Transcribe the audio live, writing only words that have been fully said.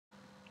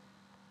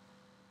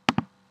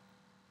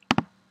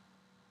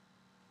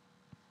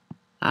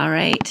All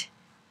right.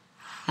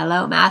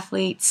 Hello,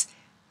 mathletes.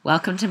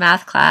 Welcome to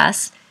math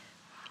class.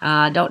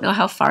 Don't know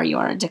how far you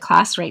are into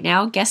class right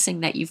now.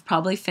 Guessing that you've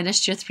probably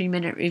finished your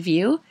 3-minute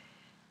review.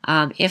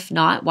 If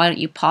not, why don't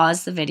you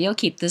pause the video,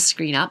 keep the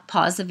screen up,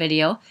 pause the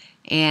video,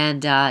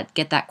 and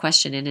get that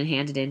question in and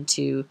hand it in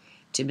to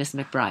Miss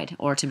McBride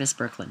or to Miss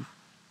Berklin.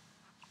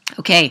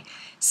 Okay,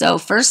 so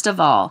first of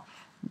all,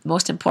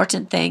 most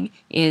important thing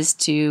is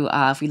to,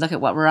 if we look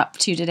at what we're up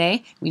to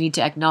today, we need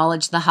to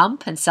acknowledge the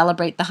hump and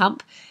celebrate the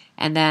hump.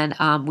 And then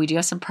we do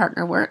have some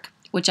partner work,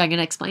 which I'm going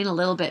to explain a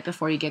little bit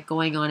before you get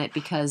going on it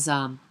because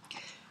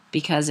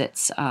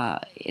it's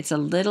a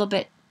little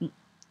bit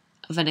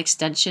of an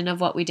extension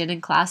of what we did in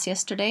class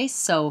yesterday.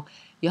 So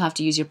you'll have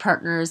to use your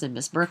partners and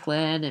Miss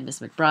Berklin and Miss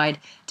McBride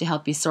to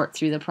help you sort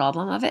through the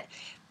problem of it.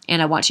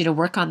 And I want you to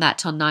work on that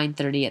till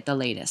 9:30 at the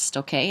latest,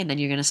 okay? And then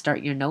you're going to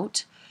start your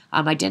note.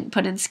 I didn't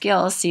put in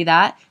skills, see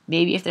that?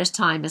 Maybe if there's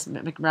time, Miss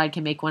McBride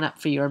can make one up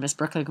for you or Miss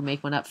Berklin can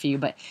make one up for you,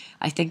 but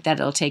I think that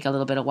it'll take a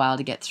little bit of while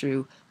to get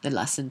through the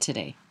lesson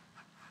today.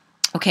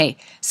 Okay,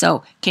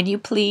 so can you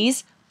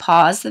please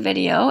pause the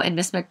video, and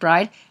Miss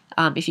McBride,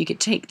 if you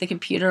could take the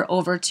computer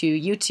over to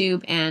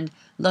YouTube and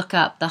look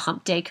up the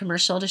Hump Day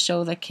commercial to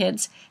show the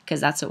kids, because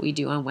that's what we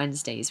do on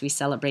Wednesdays. We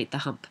celebrate the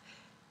hump.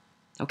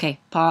 Okay,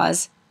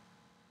 pause.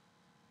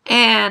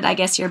 And I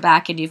guess you're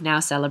back and you've now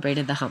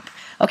celebrated the hump.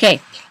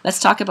 Okay, let's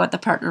talk about the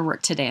partner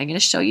work today. I'm going to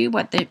show you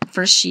what the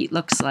first sheet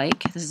looks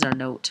like. This is our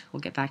note. We'll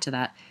get back to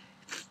that.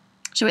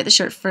 Show you what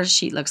the first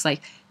sheet looks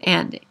like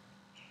and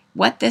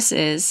what this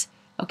is.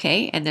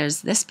 Okay, and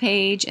there's this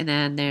page and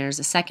then there's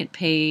a second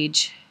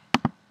page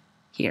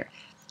here.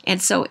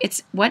 And so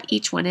it's what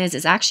each one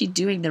is actually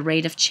doing the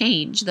rate of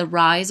change, the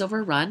rise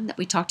over run that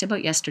we talked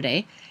about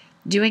yesterday,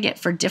 doing it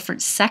for different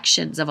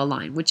sections of a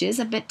line, which is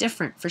a bit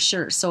different for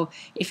sure. So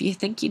if you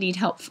think you need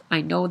help,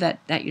 I know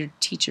that your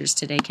teachers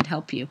today can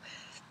help you.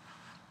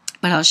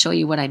 But I'll show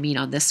you what I mean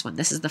on this one.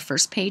 This is the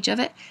first page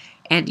of it.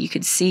 And you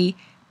can see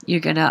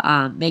you're going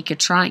to make a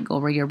triangle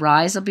where your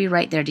rise will be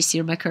right there. Do you see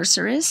where my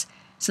cursor is?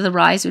 So the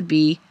rise would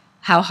be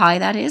how high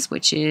that is,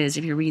 which is,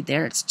 if you read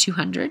there, it's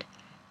 200.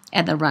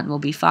 And the run will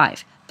be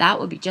 5. That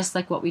will be just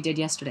like what we did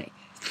yesterday.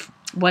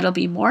 What'll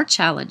be more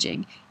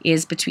challenging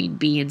is between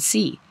B and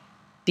C.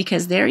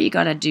 Because there you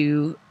got to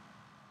do,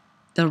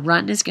 the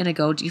run is going to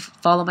go, do you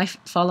follow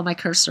my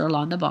cursor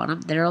along the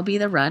bottom? There will be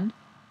the run.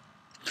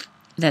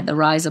 Then the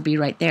rise will be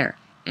right there.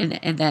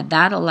 And then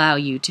that'll allow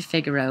you to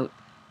figure out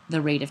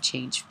the rate of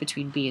change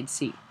between B and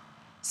C.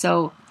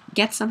 So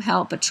get some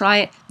help, but try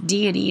it.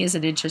 D and E is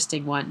an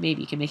interesting one.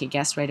 Maybe you can make a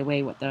guess right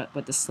away what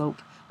the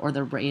slope or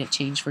the rate of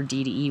change for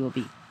D to E will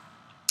be.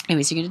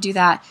 Anyway, so you're going to do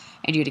that,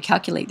 and you're going to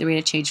calculate the rate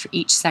of change for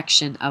each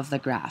section of the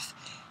graph.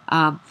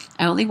 I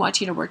only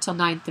want you to work till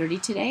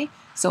 9:30 today,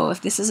 so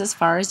if this is as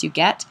far as you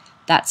get,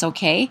 that's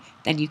okay.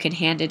 Then you can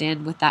hand it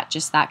in with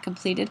just that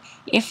completed.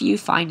 If you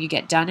find you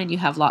get done and you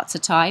have lots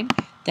of time,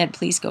 then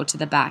please go to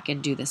the back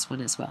and do this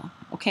one as well,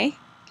 okay?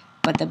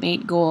 But the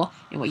main goal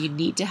and what you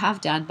need to have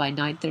done by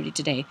 9:30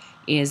 today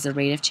is the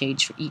rate of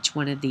change for each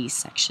one of these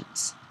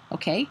sections,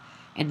 okay?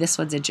 And this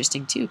one's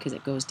interesting too because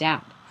it goes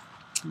down.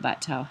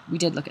 But we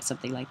did look at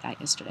something like that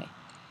yesterday.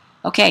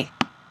 Okay,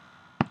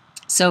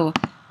 so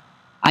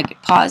I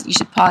could pause. You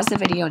should pause the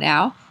video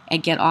now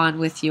and get on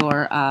with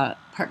your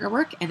partner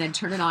work, and then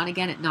turn it on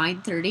again at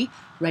 9:30,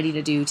 ready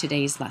to do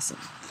today's lesson.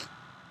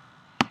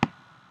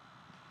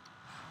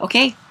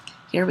 Okay,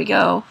 here we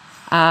go.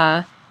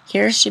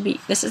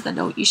 This is the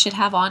note you should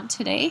have on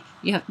today.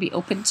 You have to be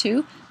open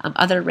to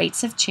other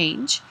rates of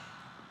change.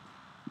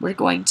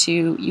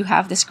 You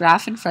have this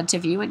graph in front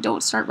of you, and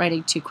don't start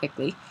writing too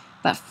quickly.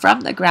 But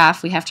from the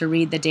graph, we have to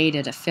read the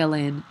data to fill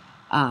in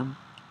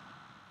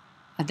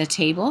the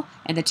table,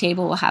 and the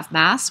table will have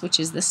mass, which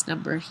is this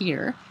number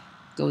here,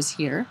 goes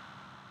here,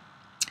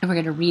 and we're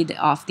going to read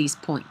off these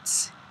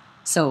points.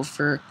 So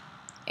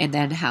and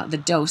then how the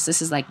dose,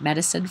 this is like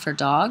medicine for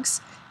dogs,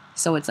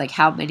 so it's like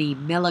how many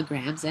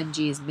milligrams,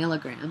 mg is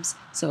milligrams,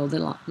 so a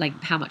little,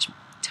 like how much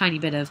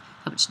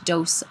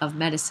dose of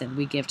medicine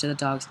we give to the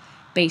dogs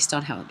based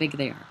on how big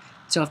they are.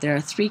 So if they're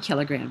a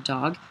 3-kilogram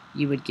dog,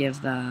 you would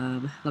give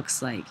them,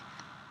 looks like,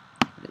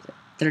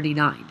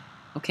 39,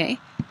 okay?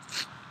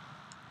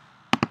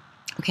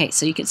 Okay,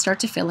 so you can start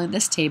to fill in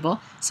this table.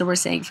 So we're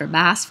saying for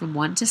mass from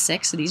 1 to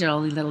 6, so these are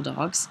only little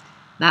dogs,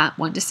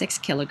 1 to 6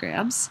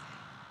 kilograms.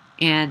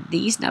 And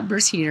these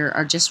numbers here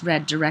are just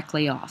read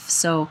directly off.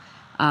 So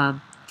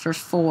for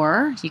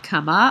 4, you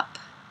come up,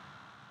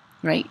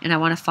 right? And I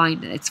want to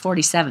find, it's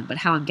 47, but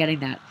how I'm getting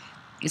that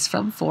is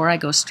from 4, I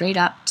go straight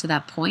up to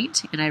that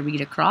point, and I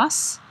read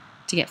across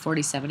to get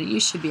 47. And you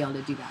should be able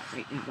to do that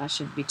right now. That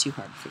shouldn't be too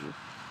hard for you.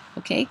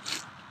 Okay?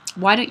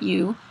 Why don't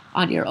you,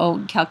 on your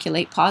own,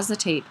 pause the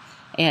tape,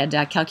 and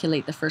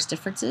calculate the first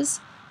differences.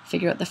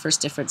 Figure out the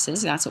first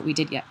differences. That's what we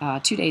did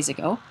 2 days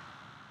ago.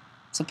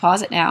 So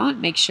pause it now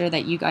and make sure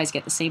that you guys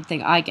get the same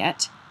thing I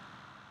get.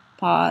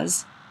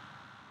 Pause.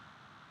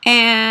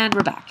 And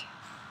we're back.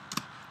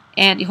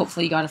 And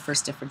hopefully you got a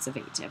first difference of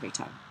 8 every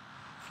time.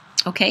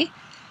 Okay?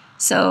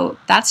 So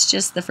that's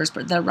just the first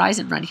part. The rise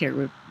and run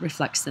here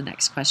reflects the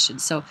next question.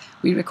 So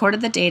we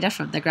recorded the data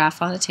from the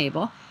graph on the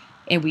table,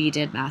 and we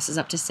did masses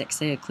up to 6.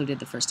 They included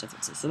the first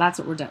differences. So that's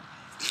what we're done.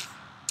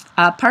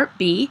 Part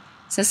B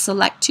says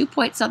select 2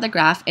 points on the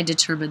graph and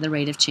determine the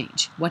rate of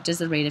change. What does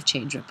the rate of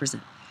change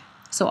represent?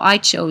 So I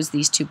chose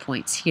these 2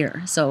 points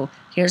here. So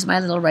here's my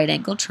little right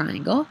angled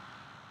triangle.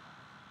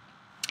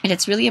 And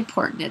it's really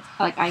important. It's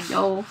like I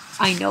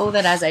know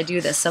that as I do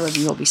this, some of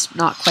you will be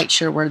not quite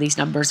sure where these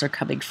numbers are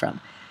coming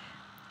from.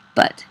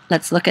 But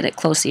let's look at it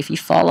closely. If you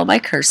follow my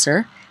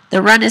cursor,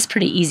 the run is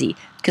pretty easy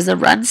because the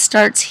run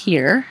starts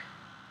here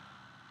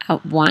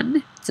at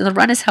 1. So the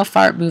run is how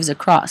far it moves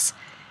across.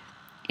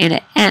 And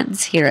it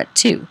ends here at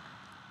 2.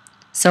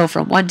 So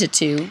from 1 to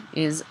 2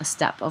 is a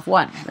step of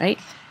 1, right?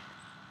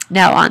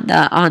 Now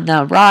on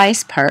the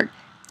rise part,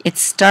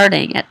 it's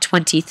starting at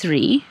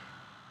 23.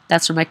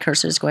 That's where my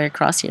cursor is going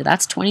across here.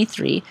 That's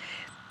 23.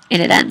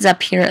 And it ends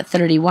up here at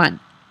 31.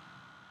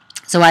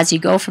 So as you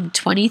go from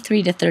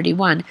 23 to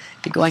 31,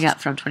 you're going up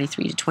from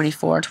 23 to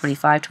 24,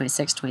 25,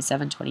 26,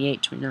 27,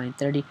 28, 29,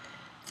 30,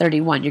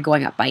 31. You're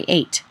going up by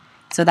 8.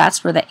 So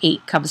that's where the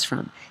 8 comes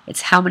from.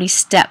 It's how many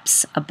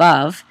steps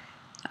above,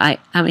 how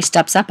many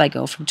steps up I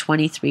go from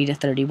 23 to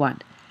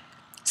 31.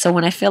 So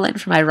when I fill in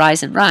for my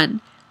rise and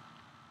run,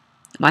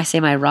 I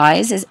say my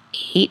rise is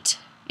 8,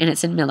 and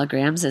it's in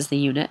milligrams as the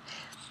unit.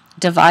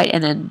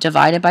 And then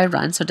divided by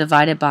run, so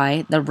divided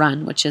by the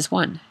run, which is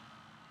 1.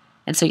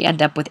 And so you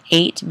end up with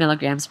 8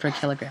 milligrams per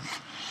kilogram.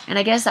 And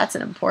I guess that's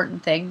an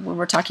important thing when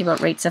we're talking about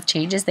rates of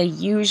changes. They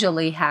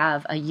usually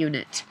have a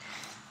unit.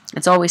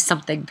 It's always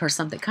something per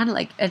something, kind of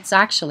like it's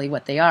actually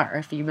what they are.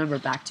 If you remember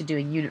back to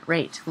doing unit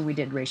rate when we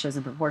did ratios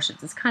and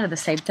proportions, it's kind of the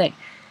same thing.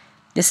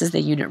 This is the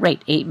unit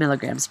rate, 8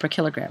 milligrams per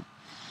kilogram.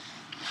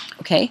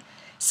 Okay,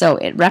 so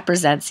it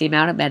represents the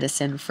amount of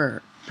medicine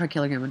per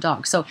kilogram of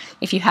dog. So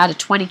if you had a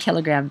 20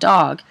 kilogram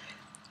dog,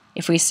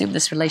 if we assume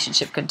this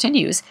relationship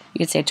continues, you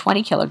could say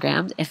 20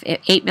 kilograms. If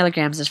 8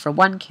 milligrams is for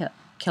 1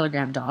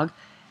 kilogram dog,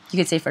 you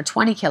could say for a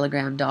 20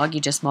 kilogram dog, you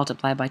just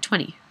multiply by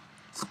 20.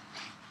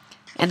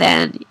 And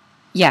then,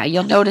 yeah,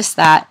 you'll notice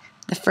that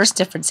the first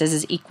differences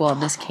is equal in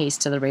this case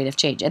to the rate of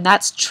change. And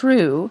that's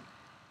true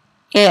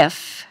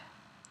if,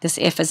 this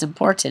if is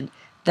important,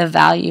 the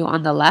value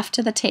on the left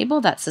of the table,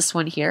 that's this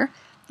one here,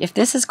 if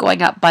this is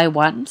going up by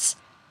 1s,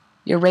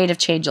 your rate of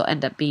change will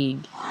end up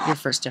being your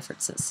first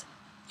differences.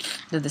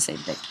 They're the same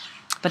thing.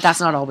 But that's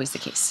not always the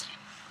case.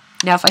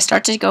 Now, if I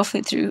start to go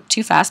through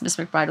too fast, Miss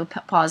McBride will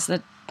pause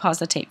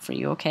the tape for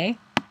you, okay?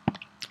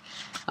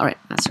 All right,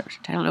 that's right.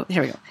 I don't know.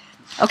 Here we go.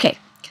 Okay,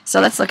 so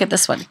let's look at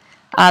this one.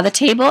 The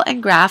table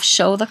and graph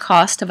show the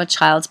cost of a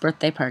child's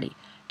birthday party.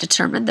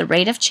 Determine the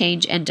rate of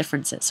change and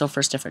differences. So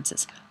first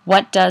differences.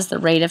 What does the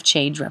rate of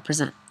change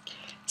represent?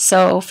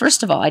 So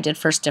first of all, I did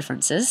first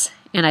differences,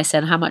 and I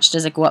said how much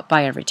does it go up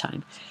by every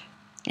time?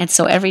 And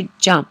so every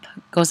jump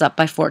goes up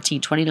by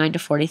 14, 29 to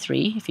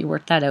 43. If you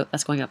work that out,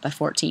 that's going up by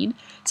 14.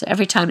 So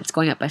every time it's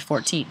going up by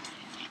 14.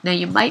 Now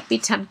you might be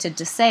tempted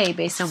to say,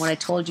 based on what I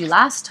told you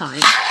last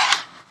time,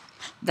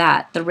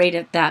 that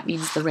that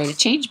means the rate of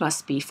change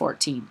must be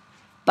 14.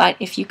 But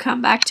if you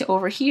come back to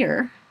over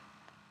here,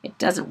 it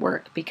doesn't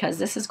work because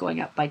this is going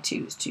up by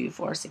 2s, 2,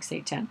 4, 6,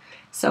 8, 10.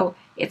 So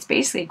it's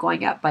basically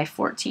going up by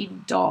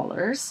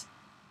 $14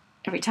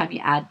 every time you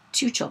add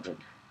 2 children.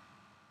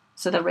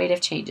 So the rate of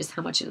change is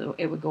how much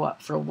it would go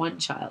up for 1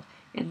 child.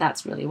 And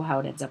that's really how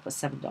it ends up with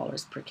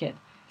 $7 per kid.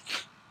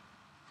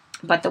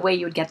 But the way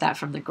you would get that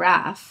from the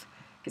graph,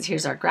 because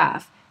here's our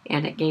graph,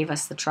 and it gave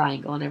us the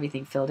triangle and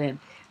everything filled in.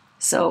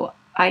 So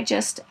I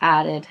just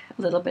added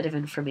a little bit of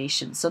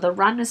information. So the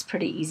run is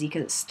pretty easy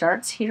because it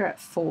starts here at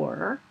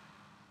 4,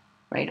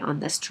 right on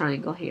this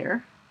triangle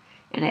here,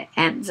 and it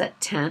ends at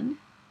 10.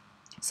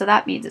 So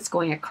that means it's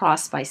going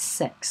across by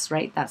 6,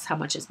 right? That's how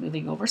much it's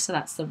moving over, so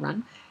that's the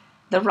run.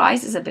 The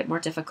rise is a bit more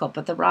difficult,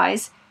 but the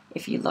rise,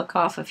 if you look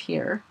off of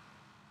here,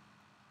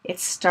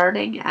 it's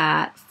starting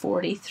at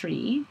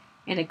 43,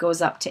 and it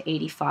goes up to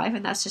 85,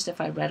 and that's just if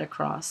I read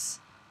across,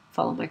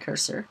 follow my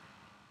cursor,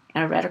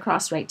 and I read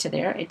across right to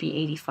there, it'd be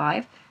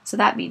 85. So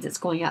that means it's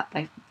going up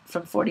by,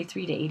 from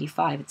 43 to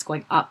 85, it's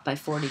going up by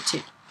 42.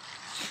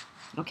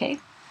 Okay?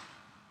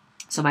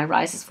 So my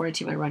rise is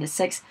 42, my run is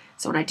 6.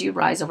 So when I do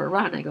rise over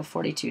run, I go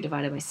 42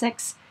 divided by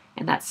 6,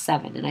 and that's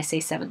 7. And I say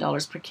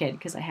 $7 per kid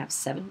because I have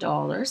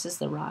 $7 is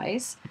the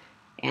rise,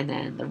 and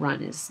then the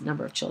run is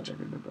number of children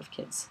or number of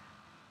kids.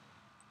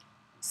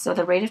 So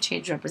the rate of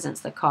change represents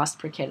the cost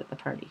per kid at the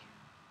party,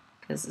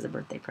 because this is a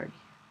birthday party.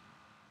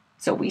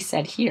 So we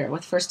said here,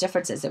 with first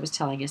differences, it was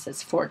telling us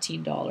it's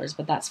 $14,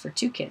 but that's for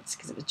 2 kids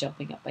because it was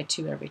jumping up by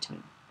 2 every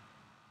time.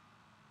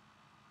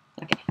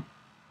 Okay.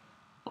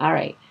 All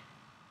right.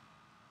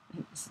 I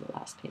think this is the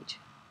last page.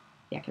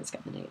 Yeah, because it's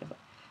got the negative one.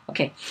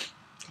 Okay.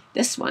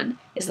 This one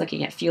is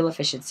looking at fuel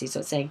efficiency.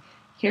 So it's saying,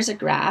 here's a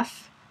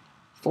graph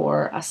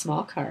for a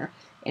small car,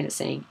 and it's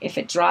saying, if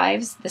it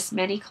drives this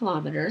many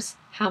kilometers,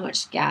 how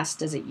much gas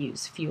does it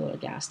use? Fuel or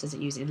gas does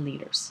it use in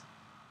liters?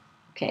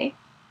 Okay.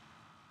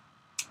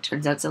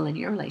 Turns out it's a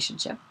linear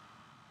relationship.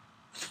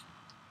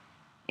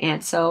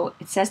 And so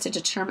it says to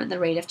determine the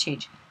rate of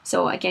change.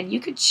 So again, you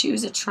could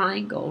choose a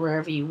triangle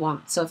wherever you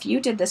want. So if you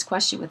did this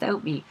question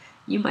without me,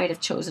 you might have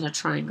chosen a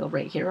triangle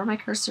right here where my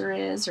cursor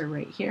is, or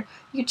right here.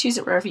 You can choose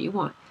it wherever you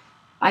want.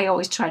 I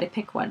always try to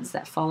pick ones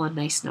that fall on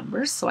nice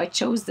numbers. So I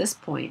chose this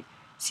point.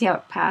 See how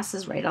it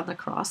passes right on the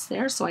cross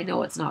there? So I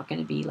know it's not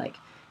going to be like,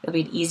 it'll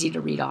be easy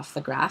to read off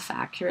the graph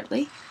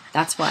accurately.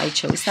 That's why I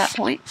chose that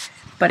point.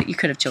 But you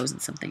could have chosen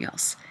something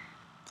else.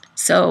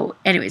 So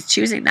anyways,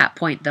 choosing that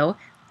point though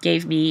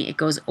gave me, it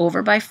goes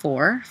over by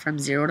 4 from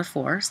 0 to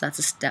 4. So that's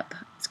a step.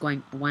 It's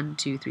going 1,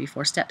 2, 3,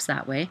 4 steps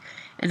that way.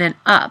 And then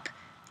up,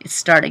 it's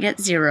starting at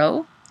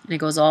 0 and it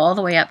goes all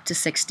the way up to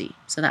 60.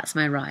 So that's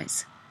my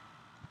rise.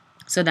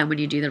 So then when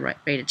you do the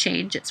rate of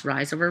change, it's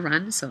rise over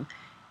run. So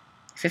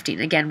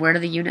 15. Again, where do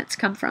the units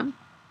come from?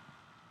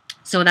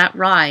 So that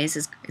rise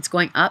is, it's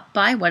going up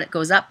by, what it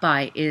goes up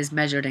by is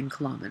measured in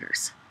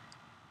kilometers.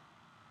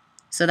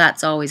 So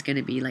that's always going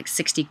to be like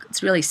 60,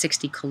 it's really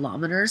 60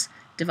 kilometers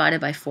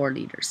divided by 4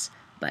 liters.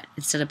 But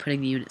instead of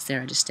putting the units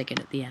there, I just stick it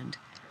at the end.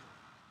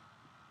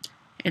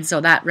 And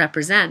so that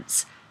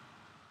represents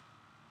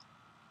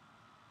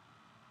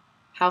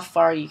how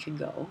far you can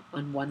go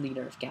on 1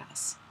 liter of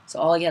gas. So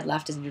all you had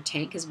left is in your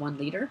tank is 1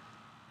 liter.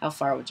 How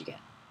far would you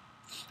get?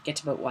 Get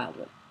to about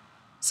Wildwood.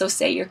 So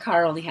say your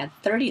car only had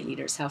 30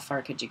 liters, how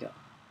far could you go?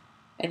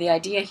 And the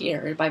idea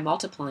here, by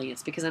multiplying,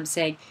 it's because I'm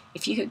saying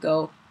if you could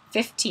go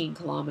 15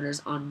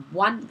 kilometers on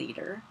 1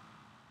 liter,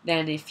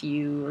 then if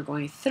you were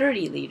going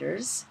 30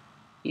 liters,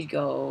 you'd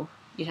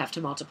have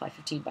to multiply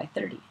 15 by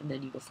 30, and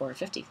then you go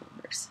 450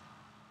 kilometers.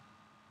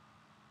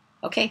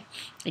 Okay,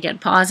 again,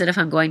 pause it if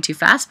I'm going too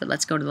fast, but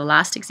let's go to the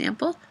last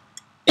example.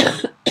 You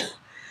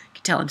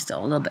can tell I'm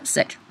still a little bit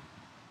sick.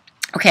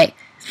 Okay,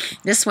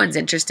 this one's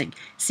interesting.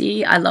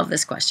 See, I love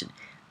this question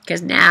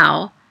because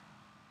now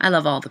I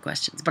love all the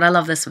questions, but I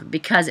love this one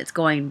because it's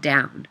going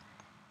down.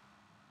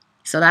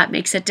 So that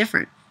makes it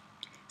different.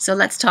 So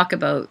let's talk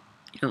about,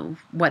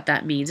 what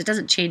that means. It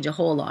doesn't change a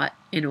whole lot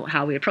in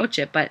how we approach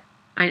it, but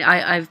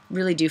I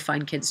really do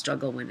find kids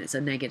struggle when it's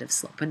a negative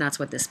slope, and that's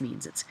what this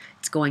means. It's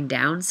going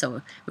down.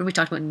 So when we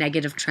talk about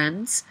negative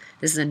trends,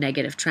 this is a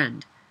negative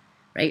trend,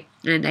 right?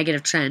 And a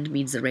negative trend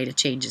means the rate of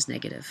change is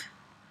negative.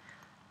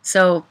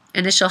 So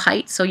initial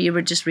height, so you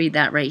would just read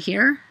that right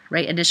here,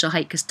 right? Initial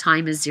height because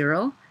time is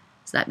 0,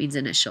 so that means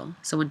initial.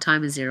 So when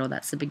time is 0,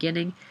 that's the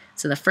beginning.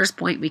 So the first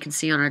point we can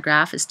see on our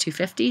graph is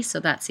 250, so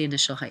that's the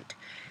initial height.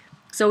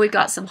 So we've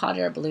got some hot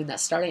air balloon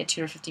that's starting at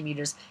 250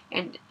 meters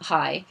and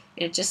high,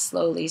 and it just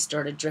slowly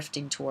started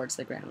drifting towards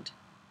the ground.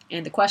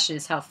 And the question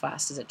is, how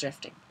fast is it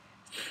drifting?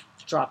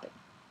 It's dropping.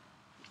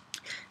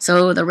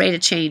 So the rate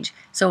of change,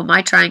 so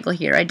my triangle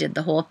here, I did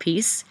the whole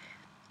piece,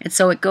 and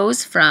so it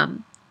goes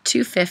from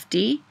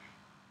 250,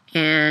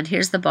 and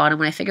here's the bottom.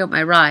 When I figure out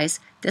my rise,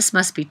 this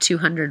must be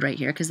 200 right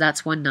here because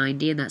that's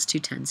 190 and that's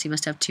 210, so you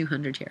must have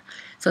 200 here.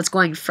 So it's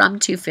going from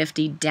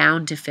 250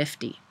 down to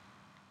 50.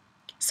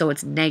 So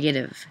it's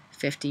negative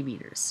 50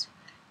 meters.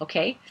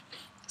 Okay?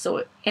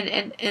 So,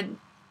 and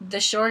the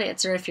short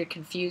answer, if you're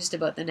confused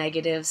about the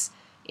negatives,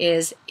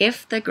 is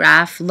if the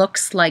graph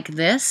looks like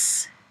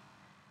this,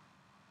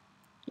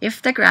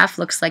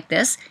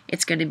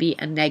 it's going to be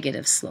a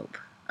negative slope,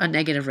 a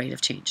negative rate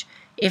of change.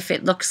 If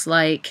it looks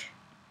like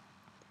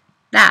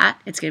that,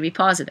 it's going to be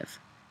positive.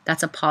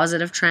 That's a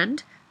positive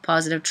trend.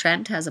 Positive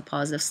trend has a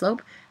positive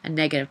slope. A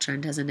negative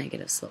trend has a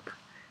negative slope,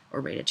 or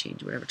rate of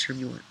change, whatever term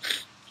you want.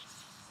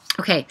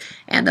 Okay,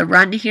 and the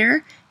run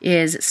here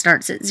is, it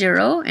starts at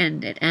 0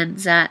 and it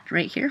ends at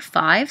right here,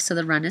 5. So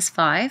the run is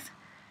 5.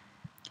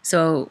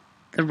 So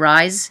the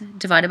rise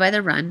divided by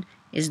the run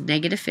is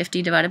negative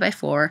 50 divided by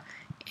 4.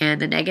 And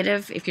the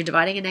negative, if you're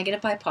dividing a negative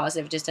by a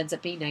positive, it just ends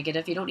up being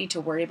negative. You don't need to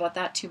worry about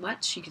that too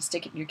much. You can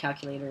stick it in your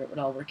calculator. It would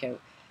all work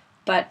out.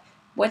 But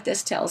what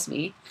this tells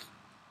me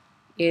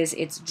is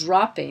it's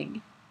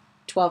dropping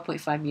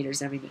 12.5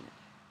 meters every minute.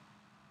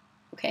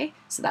 Okay,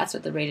 so that's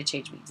what the rate of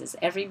change means, is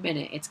every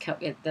minute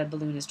the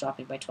balloon is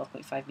dropping by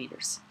 12.5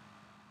 meters.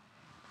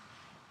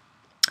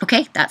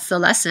 Okay, that's the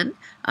lesson.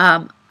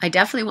 I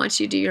definitely want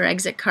you to do your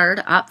exit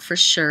card up for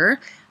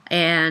sure.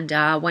 And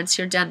once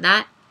you're done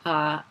that,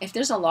 if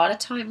there's a lot of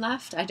time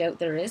left, I doubt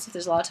there is. If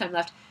there's a lot of time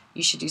left,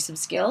 you should do some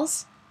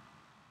skills.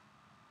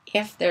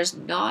 If there's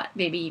not,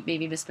 maybe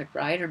Miss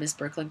McBride or Miss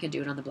Birkeland can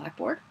do it on the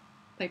blackboard.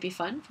 Might be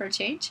fun for a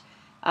change.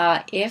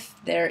 If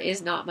there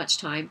is not much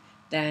time,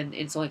 then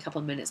it's only a couple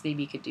of minutes.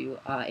 Maybe you could do,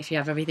 if you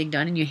have everything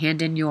done and you hand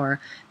in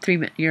your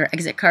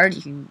exit card,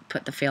 you can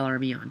put the fail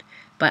army on.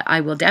 But I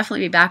will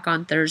definitely be back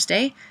on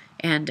Thursday,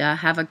 and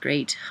have a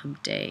great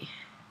hump day.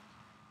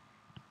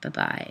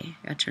 Bye-bye.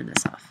 I'll turn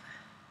this off.